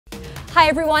Hi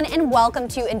everyone and welcome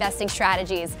to Investing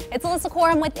Strategies. It's Alissa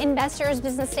Coram with Investors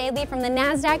Business Daily from the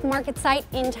NASDAQ market site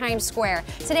in Times Square.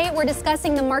 Today we're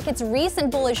discussing the market's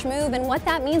recent bullish move and what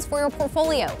that means for your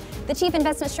portfolio. The Chief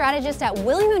Investment Strategist at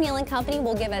William O'Neill & Company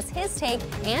will give us his take,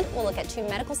 and we'll look at two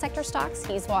medical sector stocks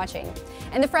he's watching.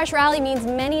 And the fresh rally means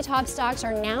many top stocks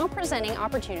are now presenting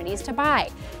opportunities to buy.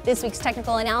 This week's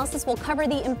technical analysis will cover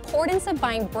the importance of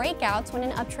buying breakouts when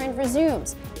an uptrend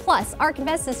resumes. Plus, Ark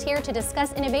Invest is here to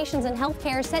discuss innovations in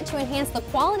healthcare set to enhance the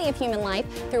quality of human life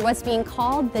through what's being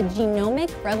called the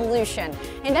genomic revolution.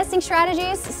 Investing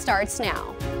Strategies starts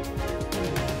now.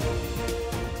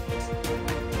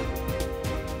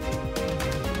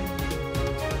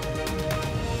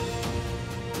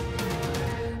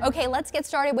 Okay, let's get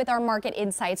started with our market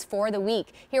insights for the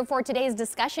week. Here for today's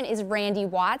discussion is Randy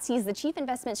Watts. He's the Chief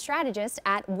Investment Strategist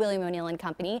at William O'Neill &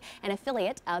 Company, an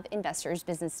affiliate of Investors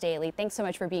Business Daily. Thanks so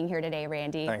much for being here today,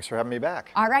 Randy. Thanks for having me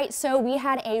back. All right, so we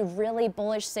had a really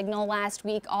bullish signal last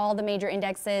week. All the major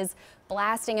indexes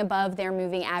blasting above their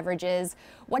moving averages.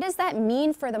 What does that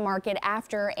mean for the market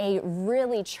after a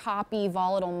really choppy,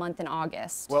 volatile month in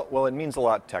August? Well, it means a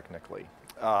lot technically.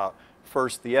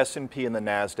 First, the S&P and the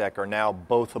NASDAQ are now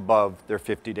both above their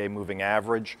 50-day moving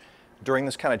average. During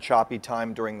this kind of choppy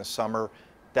time during the summer,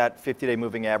 that 50-day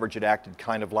moving average had acted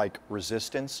kind of like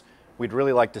resistance. We'd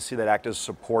really like to see that act as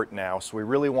support now. So we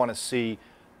really want to see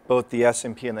both the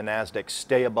S&P and the NASDAQ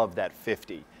stay above that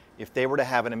 50. If they were to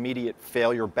have an immediate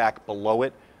failure back below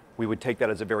it, we would take that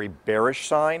as a very bearish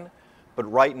sign.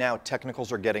 But right now,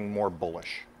 technicals are getting more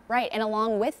bullish. Right, and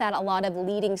along with that, a lot of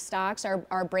leading stocks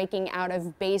are breaking out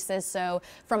of basis. So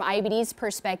from IBD's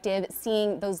perspective,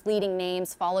 seeing those leading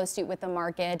names follow suit with the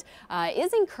market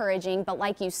is encouraging. But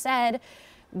like you said,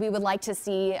 we would like to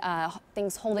see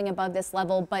things holding above this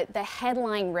level. But the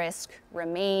headline risk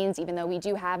remains, even though we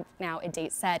do have now a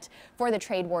date set for the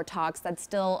trade war talks. That's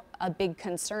still a big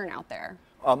concern out there.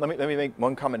 Let me make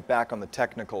one comment back on the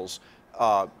technicals.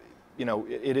 You know,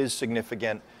 it is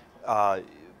significant.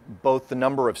 Both the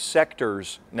number of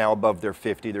sectors now above their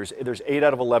 50, there's 8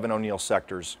 out of 11 O'Neill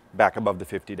sectors back above the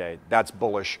 50-day. That's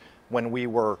bullish. When we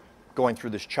were going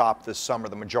through this chop this summer,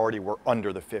 the majority were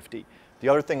under the 50. The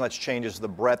other thing that's changed is the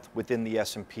breadth within the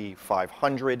S&P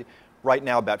 500. Right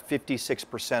now, about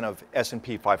 56% of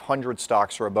S&P 500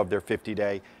 stocks are above their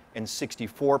 50-day, and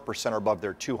 64% are above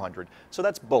their 200. So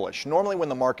that's bullish. Normally when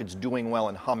the market's doing well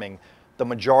and humming, the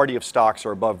majority of stocks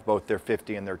are above both their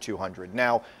 50 and their 200.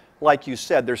 Now, like you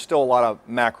said, there's still a lot of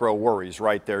macro worries,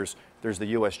 right? There's the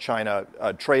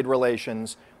U.S.-China trade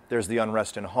relations. There's the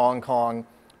unrest in Hong Kong.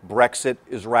 Brexit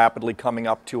is rapidly coming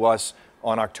up to us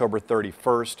on October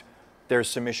 31st. There's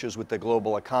some issues with the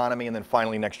global economy. And then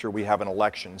finally, next year, we have an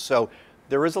election. So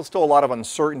there is still a lot of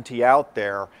uncertainty out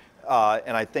there.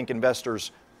 And I think investors,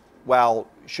 while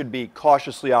should be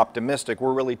cautiously optimistic,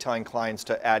 we're really telling clients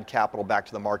to add capital back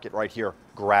to the market right here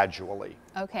gradually.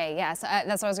 Okay, yes,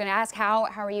 that's what I was going to ask. How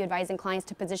are you advising clients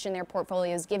to position their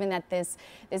portfolios, given that this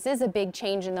is a big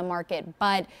change in the market,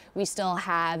 but we still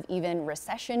have even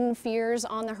recession fears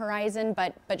on the horizon,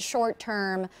 but short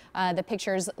term, the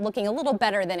picture's looking a little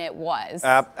better than it was.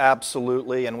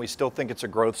 Absolutely, and we still think it's a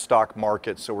growth stock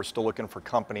market, so we're still looking for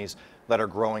companies that are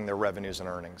growing their revenues and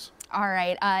earnings. All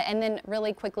right, and then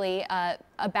really quickly,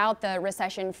 about the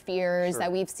recession fears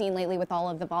that we've seen lately with all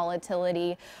of the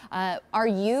volatility. Are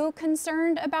you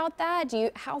concerned about that?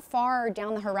 How far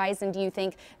down the horizon do you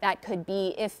think that could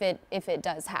be if it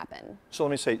does happen? So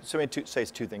let me say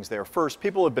two things there. First,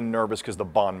 people have been nervous because the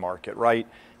bond market, right?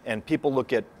 And people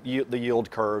look at the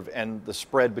yield curve and the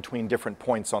spread between different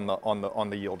points on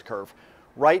the yield curve.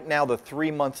 Right now, the 3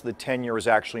 months of the 10-year is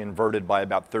actually inverted by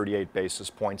about 38 basis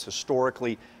points.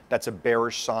 Historically, that's a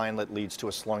bearish sign that leads to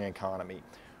a slowing economy.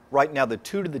 Right now, the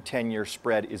 2 to the 10-year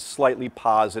spread is slightly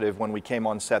positive. When we came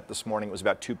on set this morning, it was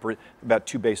about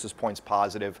 2 basis points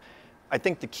positive. I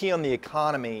think the key on the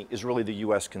economy is really the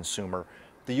U.S. consumer.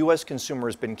 The U.S. consumer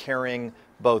has been carrying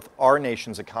both our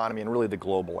nation's economy and really the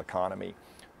global economy.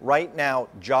 Right now,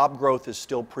 job growth is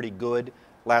still pretty good.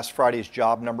 Last Friday's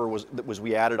job number was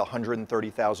we added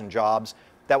 130,000 jobs.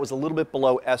 That was a little bit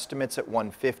below estimates at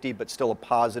 150, but still a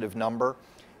positive number.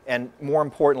 And more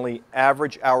importantly,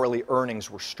 average hourly earnings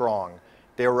were strong.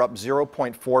 They were up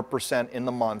 0.4% in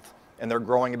the month, and they're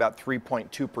growing about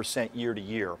 3.2% year to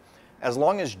year. As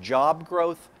long as job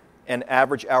growth and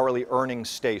average hourly earnings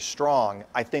stay strong,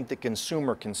 I think the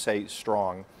consumer can stay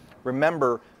strong.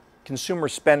 Remember, consumer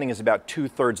spending is about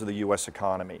 2/3 of the U.S.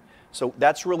 economy. So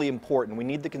that's really important. We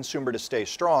need the consumer to stay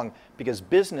strong because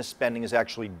business spending is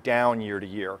actually down year to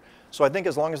year. So I think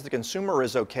as long as the consumer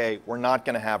is okay, we're not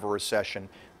going to have a recession.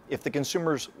 If the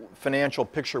consumer's financial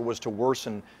picture was to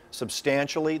worsen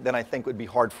substantially, then I think it would be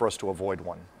hard for us to avoid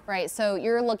one. Right, so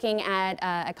you're looking at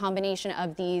a combination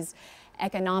of these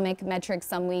economic metrics,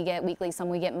 some we get weekly, some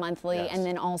we get monthly, Yes. and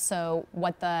then also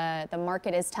what the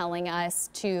market is telling us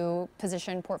to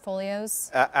position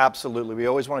portfolios? Absolutely. We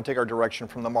always want to take our direction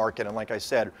from the market. And like I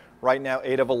said, right now,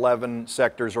 8 of 11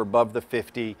 sectors are above the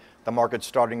 50. The market's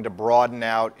starting to broaden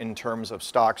out in terms of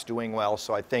stocks doing well.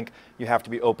 So I think you have to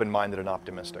be open-minded and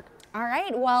optimistic. All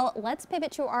right, well, let's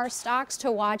pivot to our stocks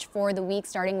to watch for the week,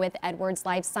 starting with Edwards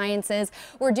Life Sciences.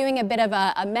 We're doing a bit of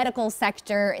a medical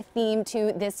sector theme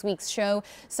to this week's show.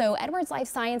 So Edwards Life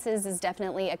Sciences is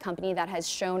definitely a company that has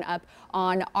shown up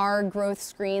on our growth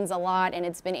screens a lot, and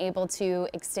it's been able to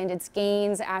extend its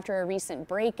gains after a recent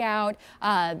breakout,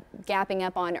 gapping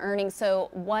up on earnings. So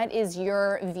what is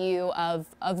your view of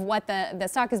what the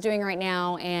stock is doing right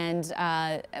now, and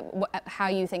how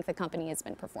you think the company has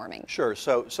been performing? Sure.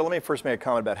 So let me first make a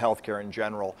comment about healthcare in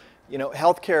general. You know,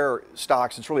 healthcare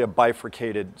stocks, it's really a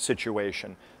bifurcated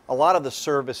situation. A lot of the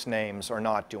service names are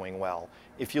not doing well.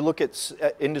 If you look at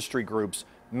industry groups,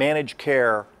 managed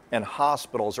care and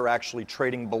hospitals are actually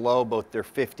trading below both their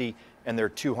 50 and their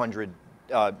 200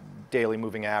 daily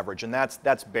moving average, and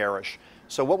that's bearish.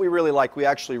 So what we really like, we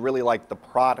actually really like the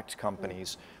product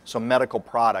companies, so medical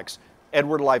products.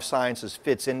 Edwards Life Sciences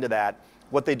fits into that.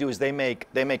 What they do is they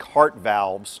make heart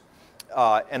valves.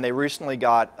 And they recently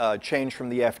got a change from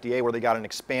the FDA where they got an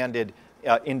expanded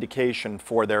indication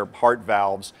for their heart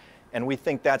valves. And we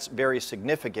think that's very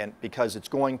significant because it's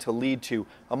going to lead to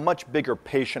a much bigger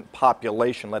patient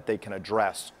population that they can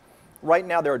address. Right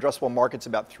now, their addressable market's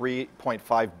about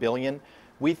 $3.5 billion.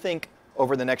 We think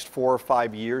over the next 4 or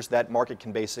 5 years, that market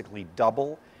can basically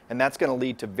double. And that's going to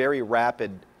lead to very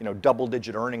rapid,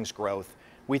 double-digit earnings growth.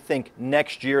 We think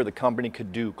next year the company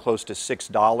could do close to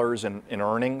 $6 in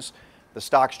earnings. The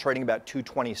stock's trading about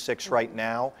 $226 right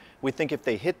now. We think if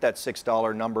they hit that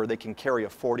 $6 number, they can carry a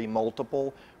 40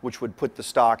 multiple, which would put the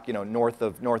stock, north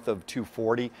of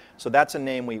 240. So that's a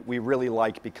name we really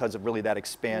like because of really that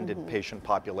expanded patient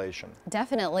population.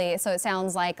 Definitely. So it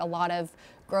sounds like a lot of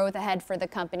growth ahead for the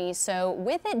company. So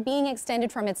with it being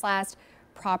extended from its last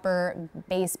proper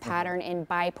base pattern in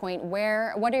buy point,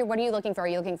 what are you looking for? Are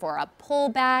you looking for a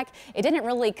pullback? It didn't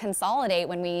really consolidate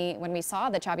when we saw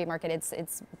the choppy market.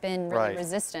 It's been really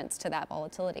resistant to that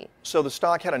volatility. So the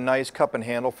stock had a nice cup and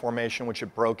handle formation, which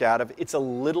it broke out of. It's a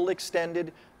little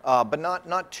extended, but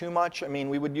not too much. I mean,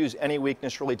 we would use any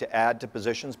weakness really to add to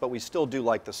positions, but we still do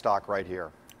like the stock right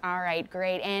here. All right,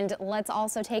 great. And let's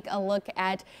also take a look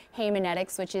at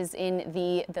Haemonetics, which is in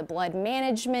the blood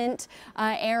management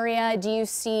area. Do you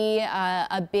see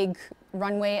a big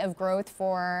runway of growth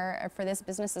for this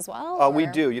business as well? We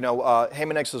do.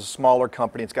 Haemonetics is a smaller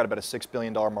company. It's got about a $6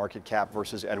 billion market cap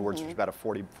versus Edwards, which is about a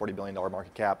 $40 billion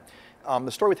market cap. The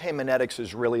story with Haemonetics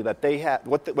is really that they have,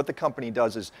 what the company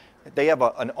does is they have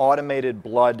an automated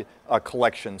blood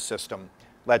collection system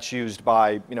that's used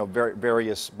by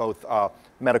various both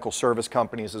medical service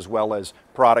companies as well as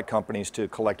product companies to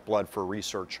collect blood for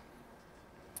research.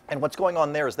 And what's going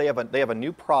on there is they have a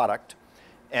new product,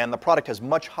 and the product has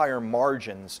much higher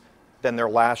margins than their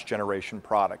last generation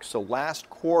product. So last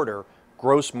quarter,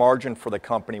 gross margin for the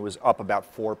company was up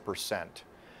about 4%.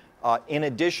 In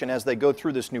addition, as they go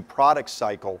through this new product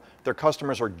cycle, their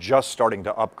customers are just starting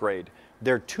to upgrade.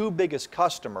 Their two biggest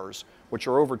customers, which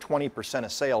are over 20%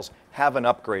 of sales, haven't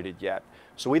upgraded yet.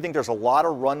 So we think there's a lot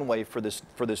of runway for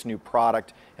this new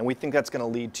product, and we think that's going to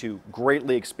lead to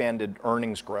greatly expanded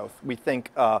earnings growth. We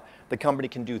think the company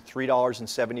can do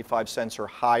 $3.75 or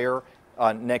higher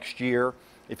next year.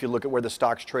 If you look at where the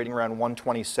stock's trading around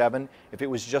 127, if it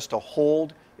was just to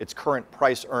hold its current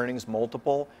price earnings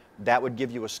multiple, that would give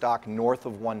you a stock north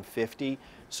of 150.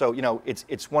 So,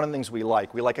 it's one of the things we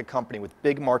like. We like a company with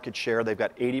big market share. They've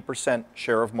got 80%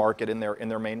 share of market in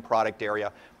their main product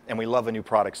area. And we love a new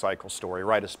product cycle story,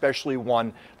 right? Especially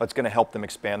one that's going to help them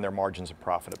expand their margins and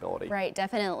profitability. Right,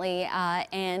 definitely.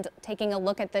 And taking a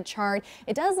look at the chart,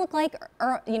 it does look like,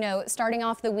 starting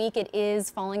off the week, it is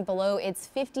falling below its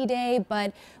 50-day.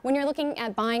 But when you're looking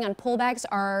at buying on pullbacks,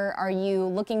 are you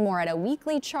looking more at a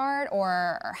weekly chart,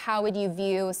 or how would you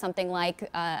view something like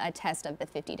a test of the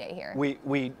 50-day here?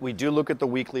 We do look at the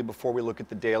weekly before we look at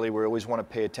the daily. We always want to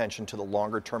pay attention to the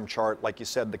longer-term chart. Like you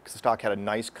said, the stock had a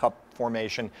nice cup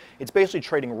formation. It's basically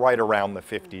trading right around the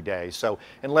 50-day. So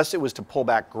unless it was to pull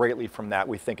back greatly from that,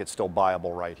 we think it's still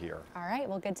buyable right here. All right,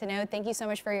 well, good to know. Thank you so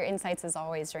much for your insights as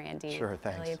always, Randy. Sure,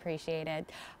 thanks. Really appreciate it.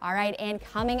 All right, and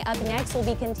coming up next, we'll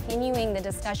be continuing the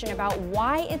discussion about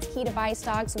why it's key to buy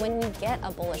stocks when we get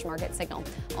a bullish market signal.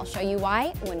 I'll show you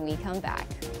why when we come back.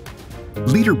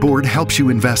 Leaderboard helps you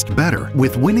invest better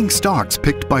with winning stocks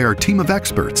picked by our team of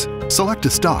experts. Select a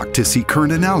stock to see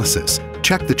current analysis.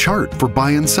 Check the chart for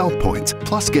buy and sell points,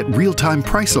 plus get real-time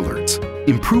price alerts.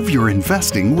 Improve your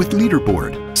investing with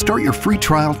Leaderboard. Start your free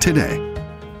trial today.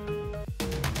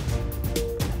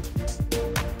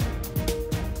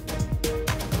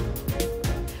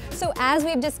 So as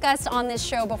we've discussed on this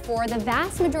show before, the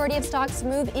vast majority of stocks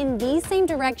move in the same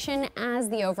direction as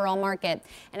the overall market.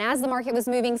 And as the market was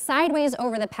moving sideways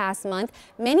over the past month,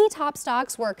 many top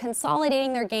stocks were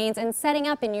consolidating their gains and setting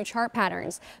up in new chart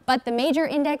patterns. But the major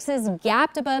indexes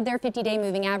gapped above their 50-day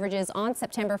moving averages on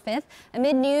September 5th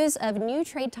amid news of new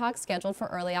trade talks scheduled for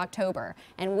early October.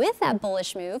 And with that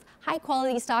bullish move,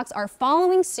 high-quality stocks are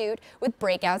following suit with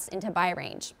breakouts into buy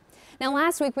range. Now,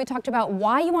 last week we talked about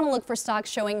why you want to look for stocks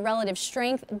showing relative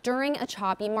strength during a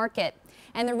choppy market,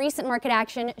 and the recent market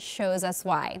action shows us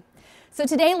why. So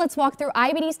today, let's walk through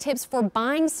IBD's tips for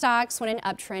buying stocks when an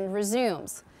uptrend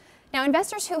resumes. Now,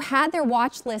 investors who had their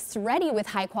watch lists ready with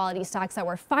high-quality stocks that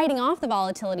were fighting off the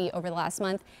volatility over the last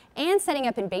month and setting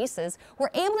up in bases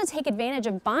were able to take advantage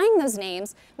of buying those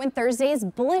names when Thursday's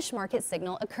bullish market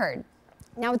signal occurred.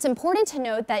 Now, it's important to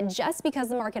note that just because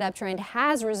the market uptrend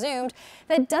has resumed,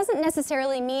 that doesn't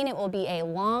necessarily mean it will be a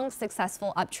long,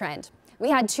 successful uptrend. We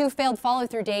had 2 failed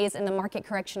follow-through days in the market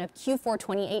correction of Q4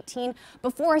 2018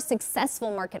 before a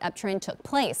successful market uptrend took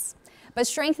place. But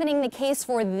strengthening the case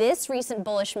for this recent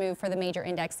bullish move for the major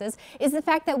indexes is the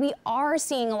fact that we are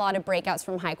seeing a lot of breakouts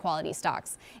from high-quality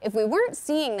stocks. If we weren't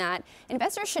seeing that,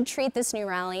 investors should treat this new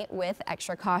rally with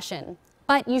extra caution.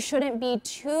 But you shouldn't be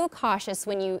too cautious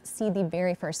when you see the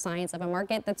very first signs of a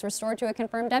market that's restored to a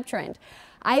confirmed uptrend.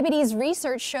 IBD's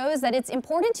research shows that it's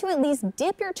important to at least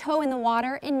dip your toe in the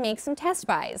water and make some test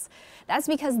buys. That's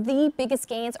because the biggest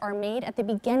gains are made at the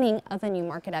beginning of a new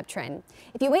market uptrend.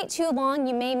 If you wait too long,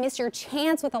 you may miss your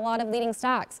chance with a lot of leading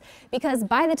stocks, because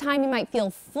by the time you might feel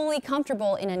fully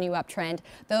comfortable in a new uptrend,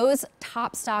 those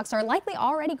top stocks are likely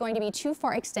already going to be too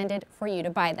far extended for you to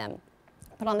buy them.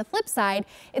 But on the flip side,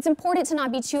 it's important to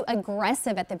not be too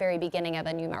aggressive at the very beginning of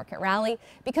a new market rally,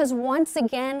 because once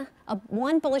again,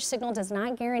 one bullish signal does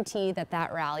not guarantee that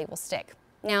that rally will stick.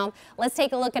 Now, let's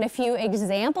take a look at a few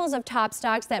examples of top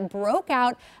stocks that broke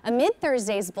out amid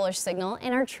Thursday's bullish signal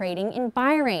and are trading in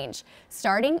buy range,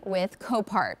 starting with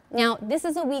Copart. Now, this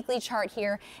is a weekly chart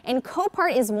here, and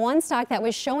Copart is one stock that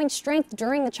was showing strength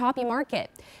during the choppy market.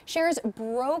 Shares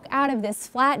broke out of this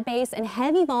flat base and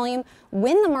heavy volume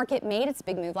when the market made its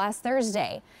big move last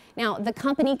Thursday. Now, the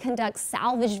company conducts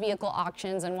salvage vehicle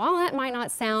auctions, and while that might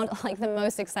not sound like the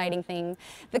most exciting thing,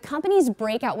 the company's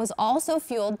breakout was also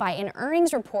fueled by an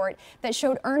earnings report that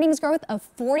showed earnings growth of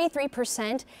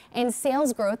 43% and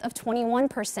sales growth of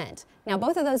 21%. Now,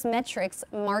 both of those metrics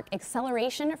mark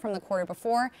acceleration from the quarter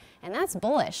before, and that's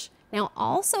bullish. Now,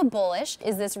 also bullish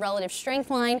is this relative strength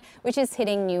line, which is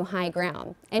hitting new high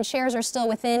ground, and shares are still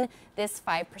within this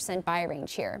 5% buy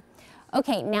range here.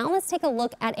 Okay, now let's take a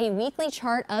look at a weekly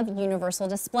chart of Universal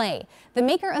Display. The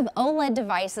maker of OLED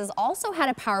devices also had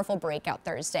a powerful breakout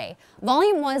Thursday.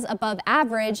 Volume was above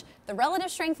average, the relative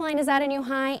strength line is at a new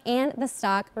high, and the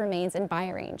stock remains in buy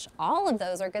range. All of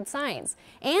those are good signs.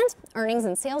 And earnings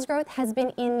and sales growth has been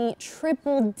in the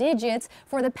triple digits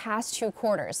for the past 2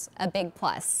 quarters, a big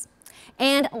plus.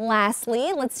 And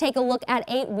lastly, let's take a look at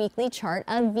a weekly chart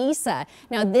of Visa.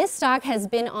 Now, this stock has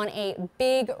been on a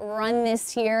big run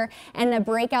this year, and the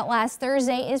breakout last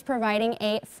Thursday is providing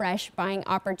a fresh buying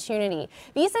opportunity.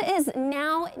 Visa is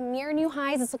now near new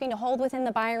highs. It's looking to hold within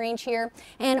the buy range here.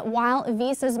 And while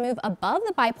Visa's move above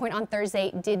the buy point on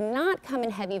Thursday did not come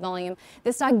in heavy volume,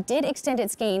 the stock did extend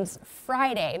its gains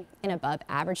Friday in above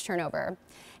average turnover.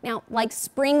 Now, like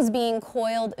springs being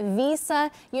coiled,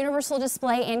 Visa, Universal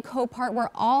Display, and Copart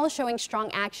were all showing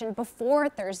strong action before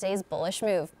Thursday's bullish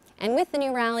move. And with the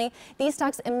new rally, these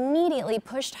stocks immediately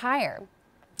pushed higher.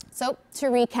 So, to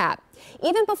recap,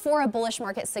 even before a bullish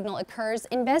market signal occurs,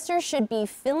 investors should be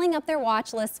filling up their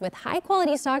watch lists with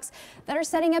high-quality stocks that are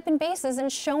setting up in bases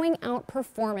and showing out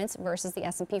performance versus the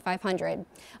S&P 500.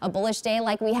 A bullish day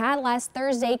like we had last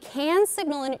Thursday can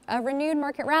signal a renewed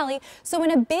market rally, so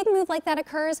when a big move like that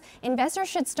occurs, investors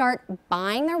should start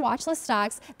buying their watch list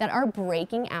stocks that are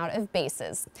breaking out of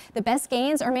bases. The best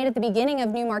gains are made at the beginning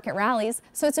of new market rallies,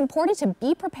 so it's important to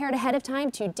be prepared ahead of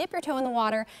time to dip your toe in the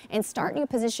water and start new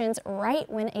positions right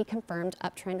when a confirmed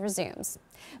uptrend resumes.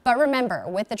 But remember,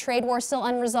 with the trade war still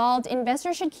unresolved,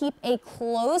 investors should keep a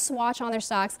close watch on their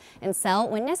stocks and sell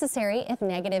when necessary if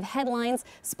negative headlines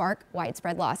spark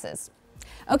widespread losses.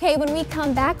 Okay, when we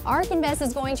come back, Ark Invest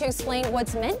is going to explain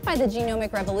what's meant by the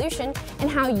genomic revolution and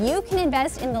how you can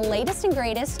invest in the latest and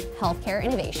greatest healthcare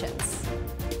innovations.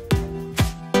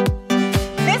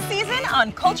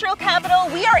 on Cultural Capital.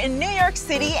 We are in New York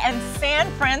City and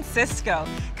San Francisco.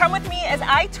 Come with me as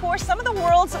I tour some of the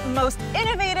world's most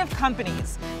innovative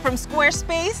companies, from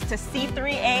Squarespace to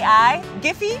C3 AI,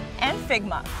 Giphy, and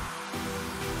Figma.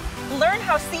 Learn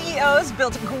how CEOs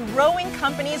built growing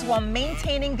companies while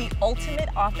maintaining the ultimate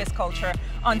office culture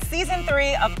on Season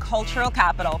 3 of Cultural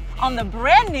Capital on the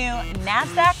brand new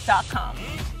NASDAQ.com.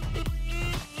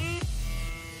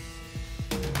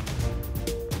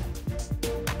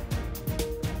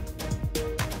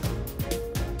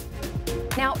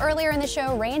 Now, earlier in the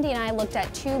show, Randy and I looked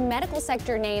at 2 medical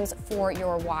sector names for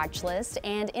your watch list.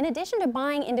 And in addition to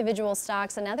buying individual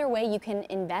stocks, another way you can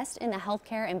invest in the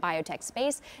healthcare and biotech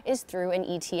space is through an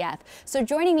ETF. So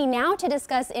joining me now to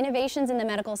discuss innovations in the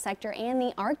medical sector and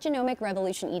the Ark Genomic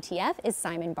Revolution ETF is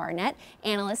Simon Barnett,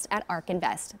 analyst at Ark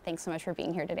Invest. Thanks so much for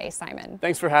being here today, Simon.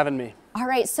 Thanks for having me. All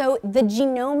right, so the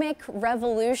genomic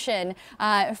revolution,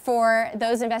 for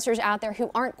those investors out there who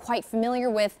aren't quite familiar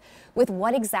with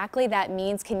what exactly that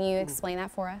means, can you explain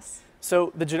that for us?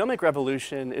 So the genomic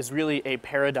revolution is really a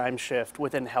paradigm shift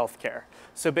within healthcare.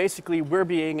 So basically, we're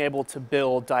being able to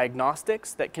build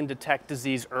diagnostics that can detect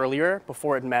disease earlier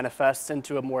before it manifests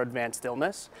into a more advanced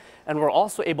illness. And we're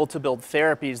also able to build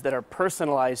therapies that are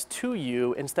personalized to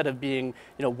you instead of being,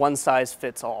 one size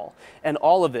fits all. And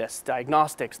all of this,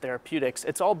 diagnostics, therapeutics,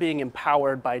 it's all being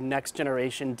empowered by next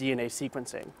generation DNA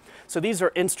sequencing. So these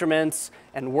are instruments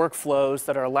and workflows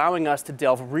that are allowing us to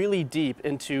delve really deep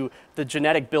into the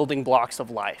genetic building blocks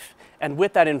of life. And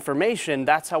with that information,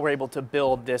 that's how we're able to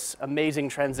build this amazing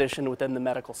transition within the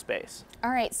medical space. All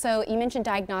right, so you mentioned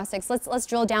diagnostics. Let's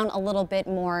drill down a little bit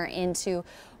more into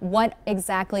what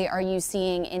exactly are you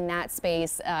seeing in that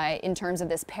space in terms of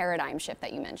this paradigm shift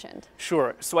that you mentioned?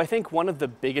 Sure. So I think one of the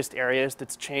biggest areas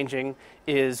that's changing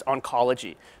is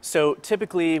oncology. So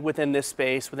typically within this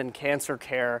space, within cancer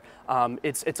care,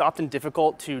 it's often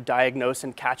difficult to diagnose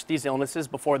and catch these illnesses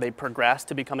before they progress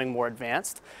to becoming more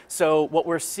advanced. So what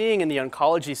we're seeing in the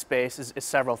oncology space is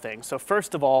several things. So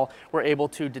first of all, we're able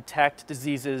to detect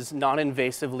diseases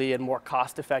non-invasively and more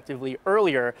cost-effectively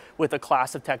earlier with a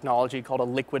class of technology called a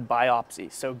liquid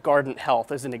biopsy. So Guardant Health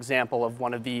is an example of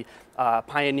one of the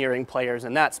pioneering players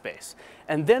in that space.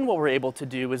 And then what we're able to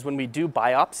do is when we do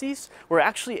biopsies, we're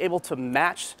actually able to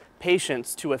match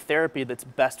patients to a therapy that's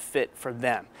best fit for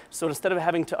them. So instead of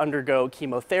having to undergo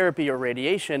chemotherapy or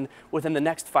radiation, within the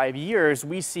next 5 years,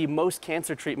 we see most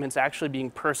cancer treatments actually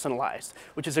being personalized,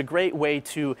 which is a great way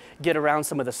to get around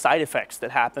some of the side effects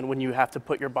that happen when you have to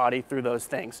put your body through those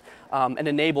things, and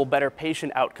enable better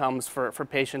patient outcomes for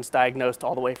patients diagnosed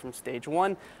all the way from stage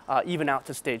 1, even out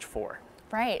to stage 4.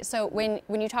 Right. So when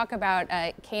you talk about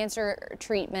cancer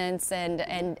treatments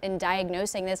and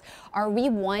diagnosing this, are we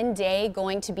one day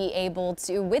going to be able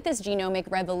to, with this genomic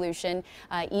revolution,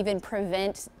 even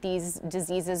prevent these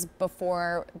diseases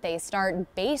before they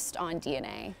start based on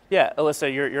DNA? Yeah,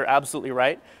 Alyssa, you're absolutely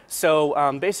right.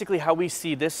 So basically how we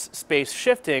see this space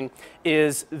shifting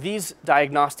is these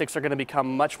diagnostics are going to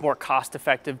become much more cost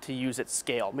effective to use at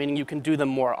scale, meaning you can do them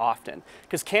more often.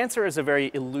 Because cancer is a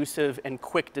very elusive and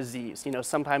quick disease.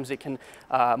 Sometimes it can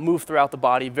move throughout the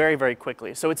body very, very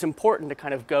quickly. So it's important to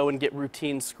kind of go and get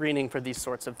routine screening for these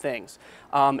sorts of things.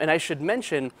 And I should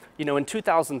mention, in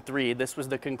 2003, this was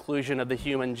the conclusion of the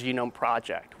Human Genome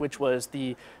Project, which was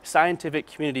the scientific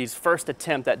community's first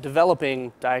attempt at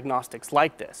developing diagnostics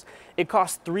like this. It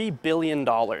cost $3 billion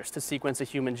to sequence a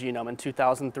human genome in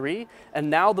 2003, and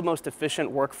now the most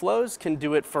efficient workflows can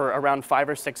do it for around $500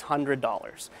 or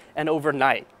 $600 and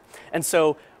overnight. And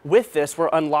so with this, we're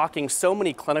unlocking so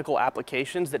many clinical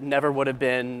applications that never would have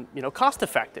been, cost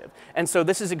effective. And so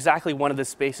this is exactly one of the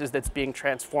spaces that's being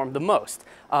transformed the most.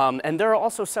 And there are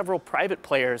also several private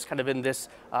players kind of in this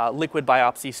liquid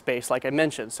biopsy space, like I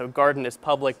mentioned. So Guardant is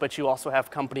public, but you also have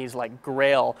companies like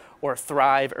Grail or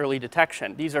Thrive Early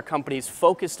Detection. These are companies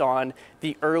focused on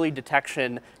the early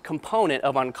detection component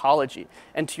of oncology.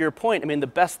 And to your point, the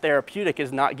best therapeutic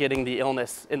is not getting the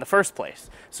illness in the first place.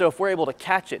 So if we're able to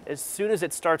catch it, as soon as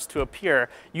it starts to appear,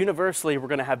 universally, we're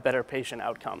going to have better patient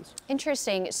outcomes.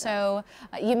 Interesting. So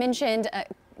you mentioned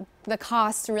the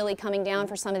costs really coming down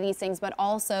for some of these things, but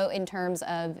also in terms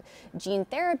of gene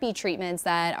therapy treatments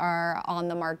that are on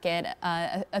the market,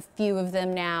 a few of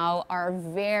them now are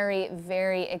very,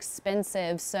 very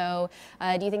expensive. So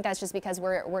do you think that's just because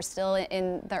we're still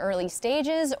in the early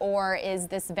stages, or is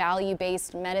this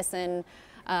value-based medicine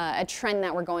a trend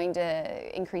that we're going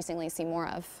to increasingly see more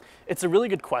of? It's a really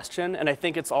good question, and I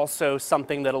think it's also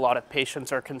something that a lot of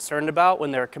patients are concerned about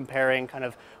when they're comparing kind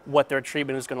of what their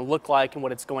treatment is going to look like and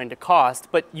what it's going to cost.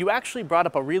 But you actually brought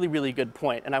up a really, really good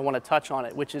point, and I want to touch on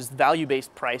it, which is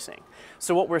value-based pricing.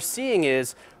 So what we're seeing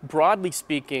is, broadly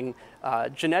speaking,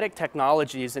 genetic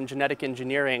technologies and genetic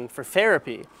engineering for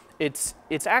therapy, it's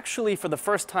actually, for the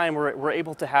first time, we're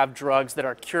able to have drugs that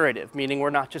are curative, meaning we're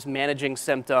not just managing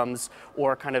symptoms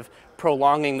or kind of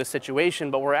prolonging the situation,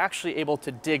 but we're actually able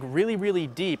to dig really, really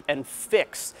deep and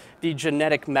fix the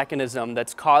genetic mechanism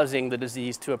that's causing the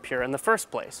disease to appear in the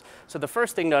first place. So the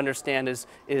first thing to understand is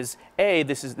A,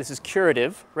 this is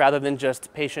curative rather than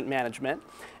just patient management.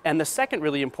 And the second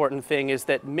really important thing is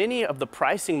that many of the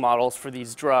pricing models for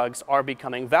these drugs are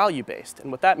becoming value-based.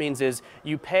 And what that means is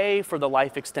you pay for the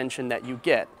life extension that you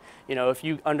get. You know, if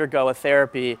you undergo a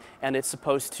therapy and it's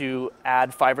supposed to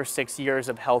add 5 or 6 years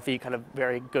of healthy, kind of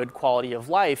very good quality of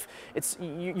life,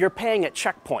 you're paying at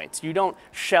checkpoints. You don't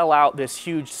shell out this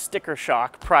huge sticker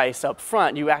shock price up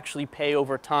front. You actually pay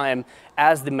over time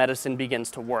as the medicine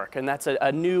begins to work. And that's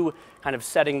a new kind of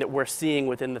setting that we're seeing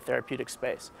within the therapeutic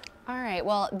space. All right,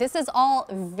 well, this is all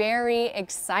very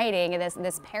exciting,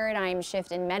 this paradigm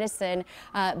shift in medicine,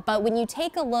 but when you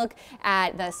take a look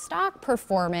at the stock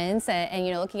performance and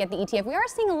you know, looking at the ETF, we are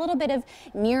seeing a little bit of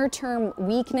near-term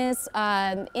weakness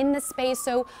in the space.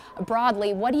 So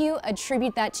broadly, what do you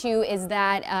attribute that to? Is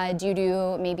that due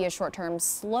to maybe a short-term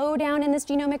slowdown in this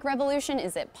genomic revolution?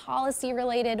 Is it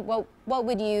policy-related? What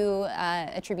would you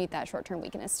attribute that short-term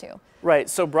weakness to? Right,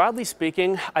 so broadly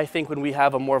speaking, I think when we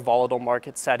have a more volatile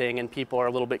market setting and people are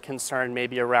a little bit concerned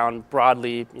maybe around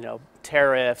broadly, you know,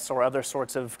 tariffs or other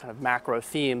sorts of kind of macro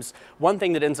themes, one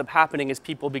thing that ends up happening is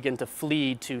people begin to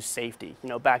flee to safety, you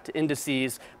know, back to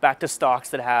indices, back to stocks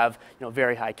that have, you know,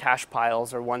 very high cash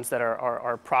piles or ones that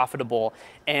are profitable.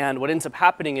 And what ends up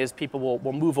happening is people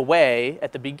will move away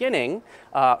at the beginning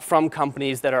from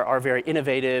companies that are very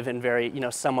innovative and very, you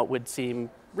know, somewhat would seem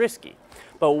risky.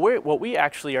 But what we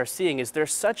actually are seeing is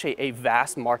there's such a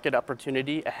vast market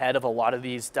opportunity ahead of a lot of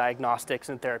these diagnostics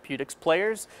and therapeutics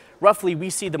players. Roughly,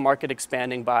 we see the market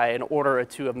expanding by an order or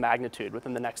two of magnitude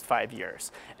within the next 5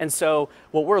 years. And so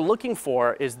what we're looking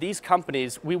for is these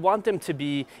companies, we want them to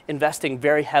be investing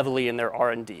very heavily in their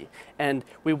R&D. And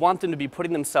we want them to be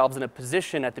putting themselves in a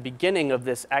position at the beginning of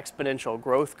this exponential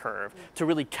growth curve to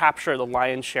really capture the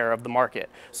lion's share of the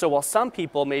market. So while some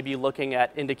people may be looking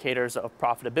at indicators of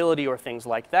profitability or things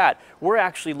like that, we're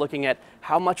actually looking at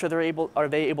how much are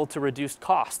they able to reduce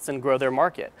costs and grow their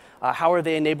market? How are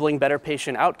they enabling better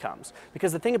patient outcomes?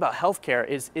 Because the thing about healthcare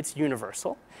is it's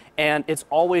universal, and it's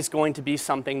always going to be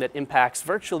something that impacts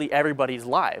virtually everybody's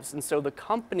lives. And so the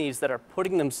companies that are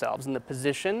putting themselves in the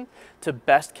position to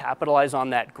best capitalize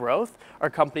on that growth are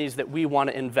companies that we want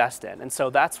to invest in. And so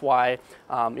that's why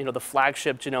you know, the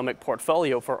flagship genomic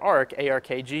portfolio for Ark,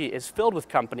 ARKG, is filled with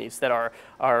companies that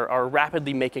are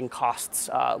rapidly making costs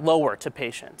lower to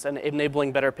patients and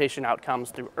enabling better patient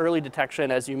outcomes through early detection,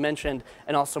 as you mentioned,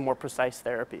 and also more precise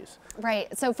therapies.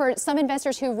 Right. So for some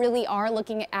investors who really are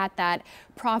looking at that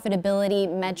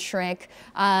profitability metric,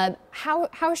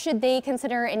 how should they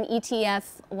consider an ETF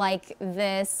like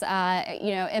this?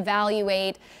 You know,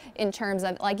 evaluate in terms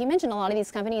of, like you mentioned, a lot of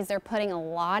these companies, they're putting a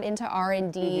lot into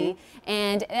R&D,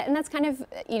 and that's kind of,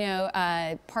 you know,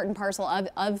 part and parcel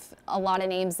of a lot of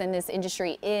names in this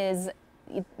industry is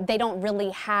they don't really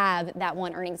have that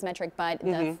one earnings metric, but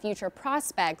the future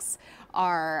prospects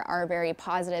are very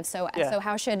positive. So so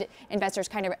how should investors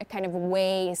kind of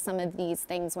weigh some of these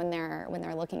things when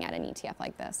they're looking at an ETF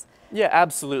like this? Yeah,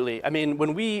 absolutely. I mean,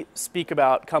 when we speak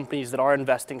about companies that are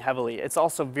investing heavily, it's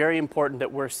also very important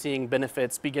that we're seeing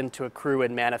benefits begin to accrue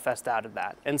and manifest out of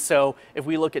that. And so if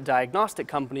we look at diagnostic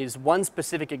companies, one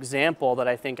specific example that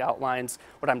I think outlines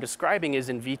what I'm describing is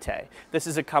Invitae. This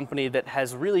is a company that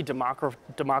has really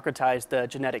democratized the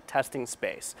genetic testing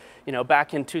space. You know,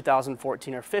 back in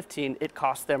 2014 or 15, it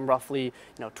cost them roughly, you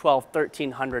know, $1,200,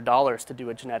 $1,300 to do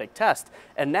a genetic test.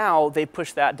 And now they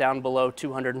push that down below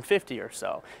 $250 or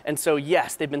so. And so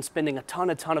yes, they've been spending a ton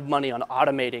of money on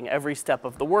automating every step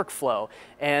of the workflow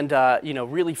and you know,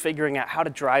 really figuring out how to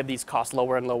drive these costs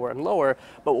lower and lower and lower.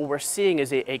 But what we're seeing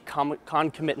is a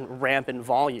concomitant ramp in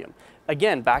volume.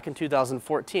 Again, back in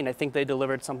 2014, I think they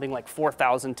delivered something like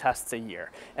 4,000 tests a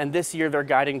year. And this year they're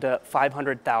guiding to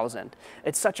 500,000.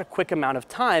 It's such a quick amount of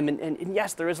time. And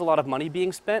yes, there is a lot of money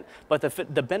being spent, but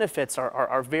the benefits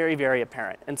are very, very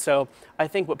apparent. And so I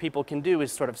think what people can do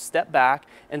is sort of step back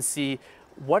and see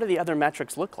what do the other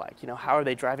metrics look like? You know, how are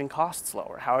they driving costs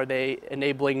lower? How are they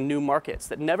enabling new markets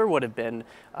that never would have been,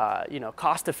 you know,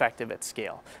 cost effective at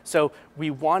scale? So we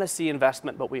want to see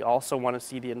investment, but we also want to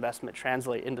see the investment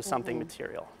translate into something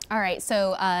material. All right,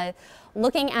 so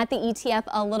looking at the ETF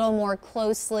a little more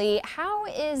closely, how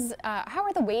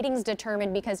are the weightings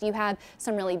determined? Because you have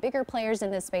some really bigger players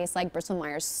in this space, like Bristol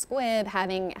Myers Squibb,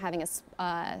 having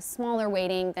a smaller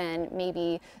weighting than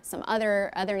maybe some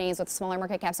other names with smaller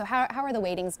market caps. So how are the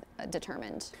weightings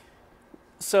determined?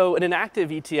 So in an active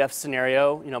ETF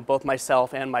scenario, you know, both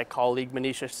myself and my colleague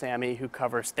Manisha Samy, who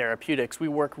covers therapeutics, we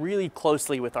work really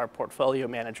closely with our portfolio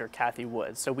manager, Kathy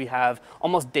Woods. So we have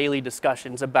almost daily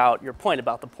discussions about your point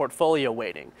about the portfolio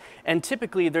weighting. And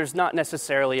typically there's not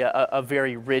necessarily a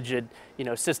very rigid, you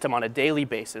know, system on a daily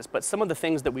basis, but some of the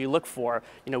things that we look for,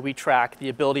 you know, we track the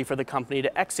ability for the company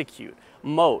to execute,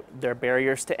 moat, their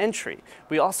barriers to entry.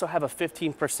 We also have a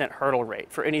 15% hurdle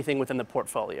rate for anything within the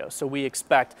portfolio. So we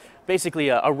expect basically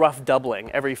a rough doubling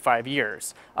every 5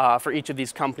 years for each of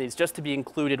these companies just to be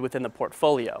included within the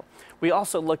portfolio. We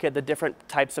also look at the different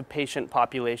types of patient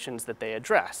populations that they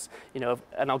address. You know,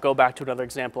 and I'll go back to another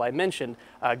example I mentioned,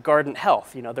 Guardant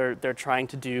Health. You know, they're trying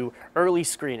to do early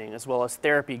screening as well as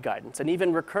therapy guidance and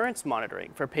even recurrence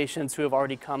monitoring for patients who have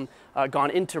already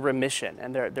gone into remission,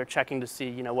 and they're checking to see,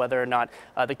 you know, whether or not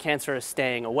the cancer is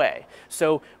staying away.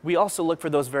 So we also look for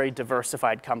those very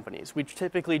diversified companies. We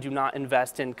typically do not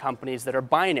invest in companies that are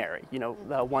binary, you know,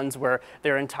 ones where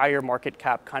their entire market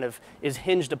cap kind of is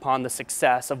hinged upon the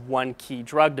success of one key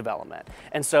drug development.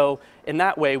 And so in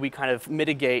that way, we kind of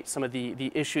mitigate some of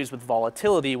the issues with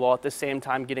volatility while at the same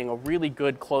time getting a really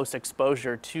good close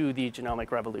exposure to the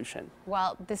genomic revolution.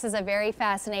 Well, this is a very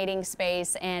fascinating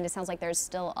space, and it sounds like there's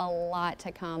still a lot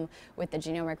to come with the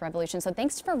genomic revolution. So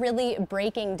thanks for really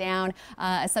breaking down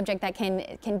a subject that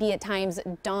can be at times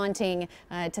daunting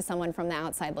to someone from the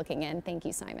outside looking in. Thank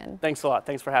you, Simon. Thanks a lot.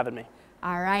 Thanks for having me.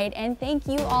 All right, and thank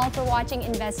you all for watching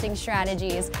Investing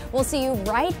Strategies. We'll see you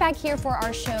right back here for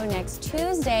our show next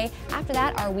Tuesday. After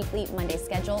that, our weekly Monday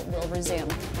schedule will resume.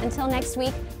 Until next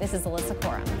week, this is Alissa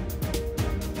Coram.